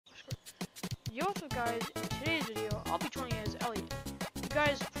Yo, what's up guys, in today's video, I'll be joining as Elliot. You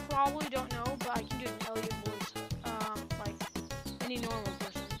guys probably don't know, but I can do an Elliot voice, like any normal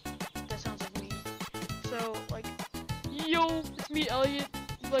person. That sounds like me. So, like, yo, it's me, Elliot.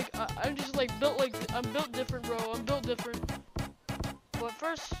 Like, I'm just like built like, I'm built different, bro. I'm built different. But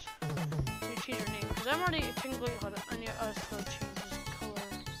first, you change your name, because I'm already technically, hold on, I need us to change this color.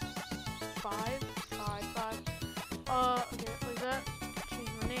 5. Okay, like that. Change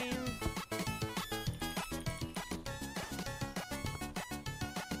my name.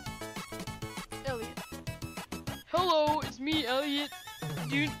 Elliot. Hello, it's me, Elliot.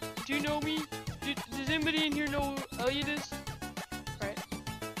 Do you know me? Does anybody in here know who Elliot is? Right.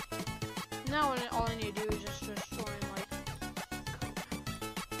 Now all I need to do is just store in like.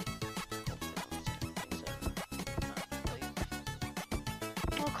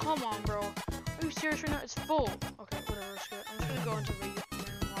 Oh come on, bro. Are you serious right now? It's full. Okay, whatever. Screw it. I'm just gonna go into random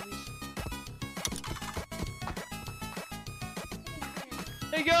lobbies.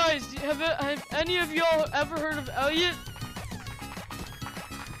 Hey guys, have any of y'all ever heard of Elliot?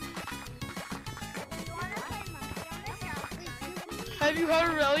 Have you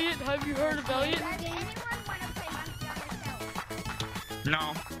heard of Elliot? Have you heard of Elliot?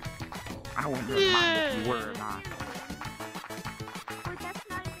 No. I wouldn't mind if you were or not.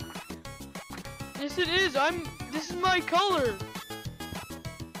 Yes, it is. This is my color.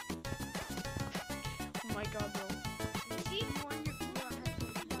 Oh my god, bro.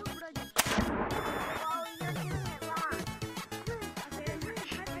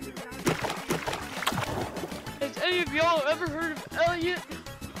 Has any of y'all ever heard of Elliot?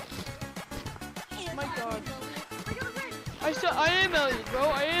 Oh my god. I said I am Elliot, bro.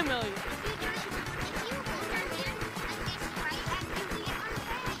 I am Elliot.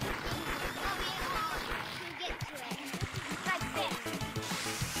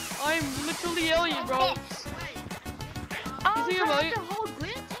 I'm literally Elliot, bro. You think I'm Elliot?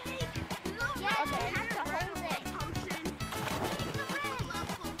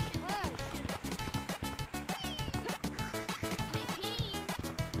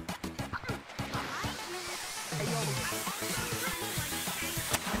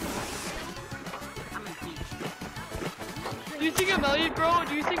 Do you think I'm Elliot, bro?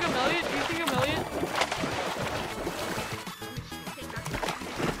 Do you think I'm Elliot? Do you think I'm Elliot?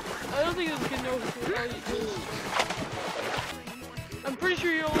 I don't think this kid knows who Elliot is. I'm pretty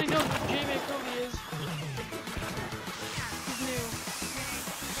sure he only knows what J-Man Cody is. He's new.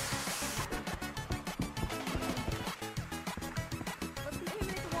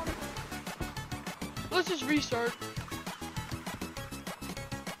 Let's just restart.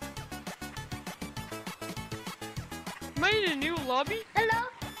 Am I in a new lobby? Hello?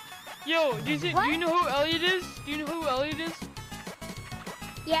 Yo, do you know who Elliot is? Do you know who Elliot is?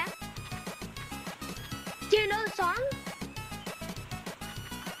 Yeah. Do you know the song?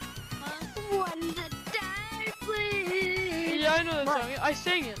 When the day bleeds. Yeah, I know that song. I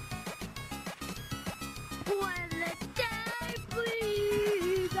sang it. When the day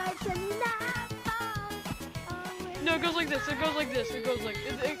bleeds, I cannot fall. No, it goes like this. It goes like this. It goes like.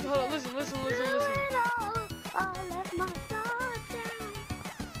 Hold on. Listen.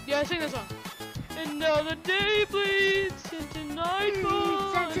 Yeah, I sing that song. And now the day bleeds into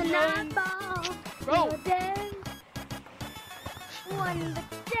nightfall. Bro. When the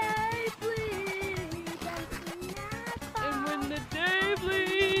day bleeds into nightfall. And when the day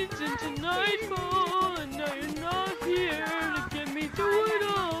bleeds into nightfall, and now you're not here to get me through it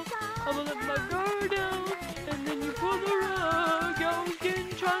all. I'm gonna let my guard down, and then you pull the rug. I was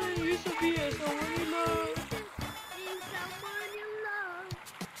trying to use to be someone you love.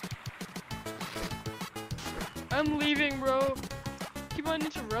 I'm leaving, bro. Keep on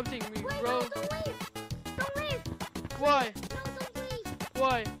interrupting me, Wait, bro. no, don't leave. Don't leave. Why? No, don't leave.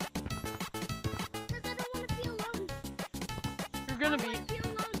 Why? Because I don't want to be alone. You're gonna I be. want to be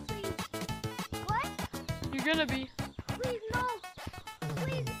alone, please. What? You're gonna be. Please, no.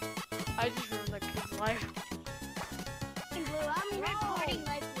 Please. I just ruined that kid's life. I'm reporting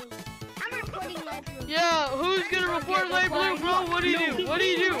light blue. I'm reporting light blue. Yeah, who's gonna report light blue, bro? What do you do? What do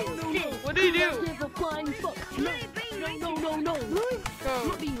you do? What do you do? No. Go.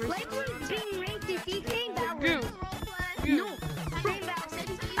 Light blue is being raped if he came back. Goo. No.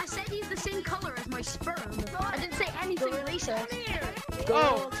 I said he's the same color as my sperm. I didn't say anything racist.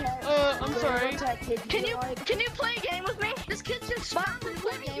 Oh, I'm sorry. Can you play a game with me? This kid's just spam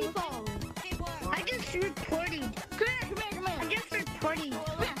reporting. I just reporting. Come here. I just reporting.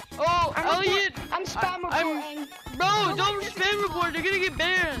 Oh, Elliot. I'm spam reporting. Bro, don't spam report. They're gonna get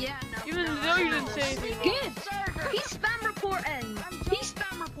banned. Yeah, no. Even though you didn't say anything. Good. He's spam reporting. He's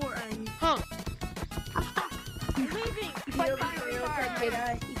spam reporting. Huh.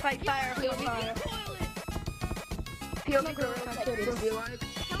 Fight fire, field fire. Field fire activities.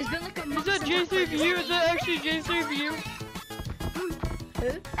 It's been like a month. Is that J3VU? Is that actually J3VU? Who?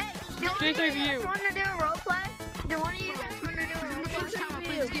 Hey, J3VU. want to do a role play? Do one of you guys want to do a role play?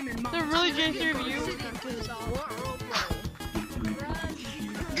 They're really J3VU?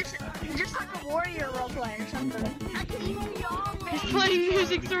 Just like a warrior role play or something. He's playing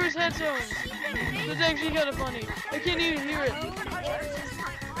music through his headphones. That's actually kind of funny. I can't even hear it.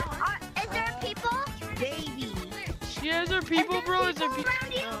 Is there people? Baby. Yeah, is there people, bro? Is there people?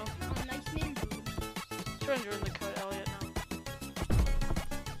 around you? No. Trying to join the cut, Elliot, now.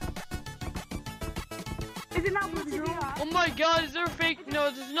 Is it not Blue Oh my god, is there a fake? No,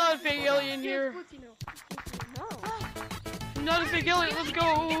 there's not a fake Elliot in here. Not a fake Elliot, let's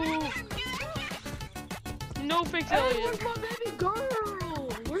go. No fake Elliot. Where's my baby girl?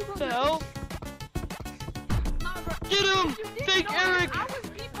 Where's What the hell? Get him! Fake Eric!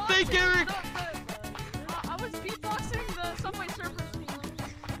 Fake Eric! I was beatboxing the Subway Surfers theme.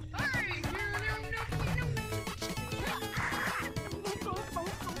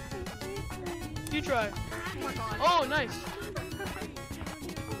 You try. Oh my god. Oh, nice.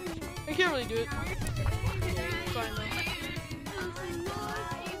 I can't really do it. Fine though.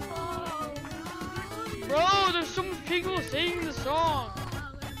 Bro, there's so many people singing the song.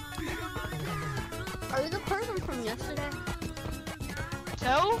 Are you the person from yesterday?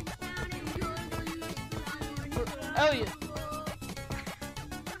 Tell? Or Elliot?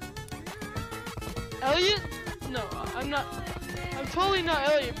 Elliot? No, I'm not. I'm totally not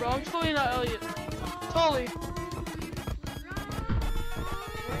Elliot, bro. I'm totally not Elliot. Totally.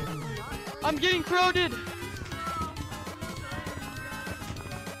 I'm getting crowded.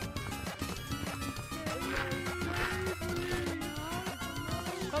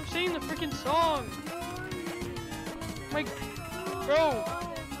 Stop singing the freaking song. My, bro.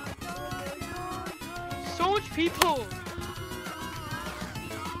 So much people.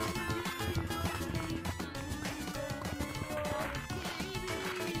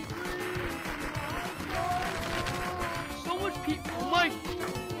 So much people. Oh my.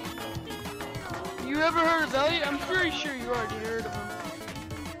 You ever heard of Elliot? I'm pretty sure you already heard of him.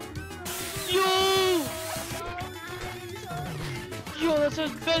 Yo! Yo, that's the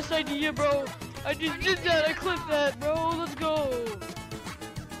best idea, bro. I just did that. I clipped that, bro. Let's go.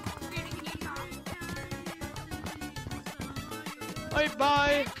 Alright,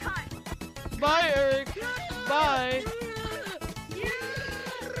 bye. Bye, Eric. Bye.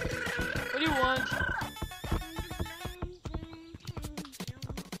 What do you want?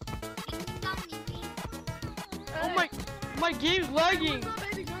 Oh my game's lagging.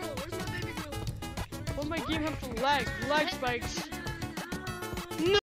 Why my game have to lag? Lag spikes.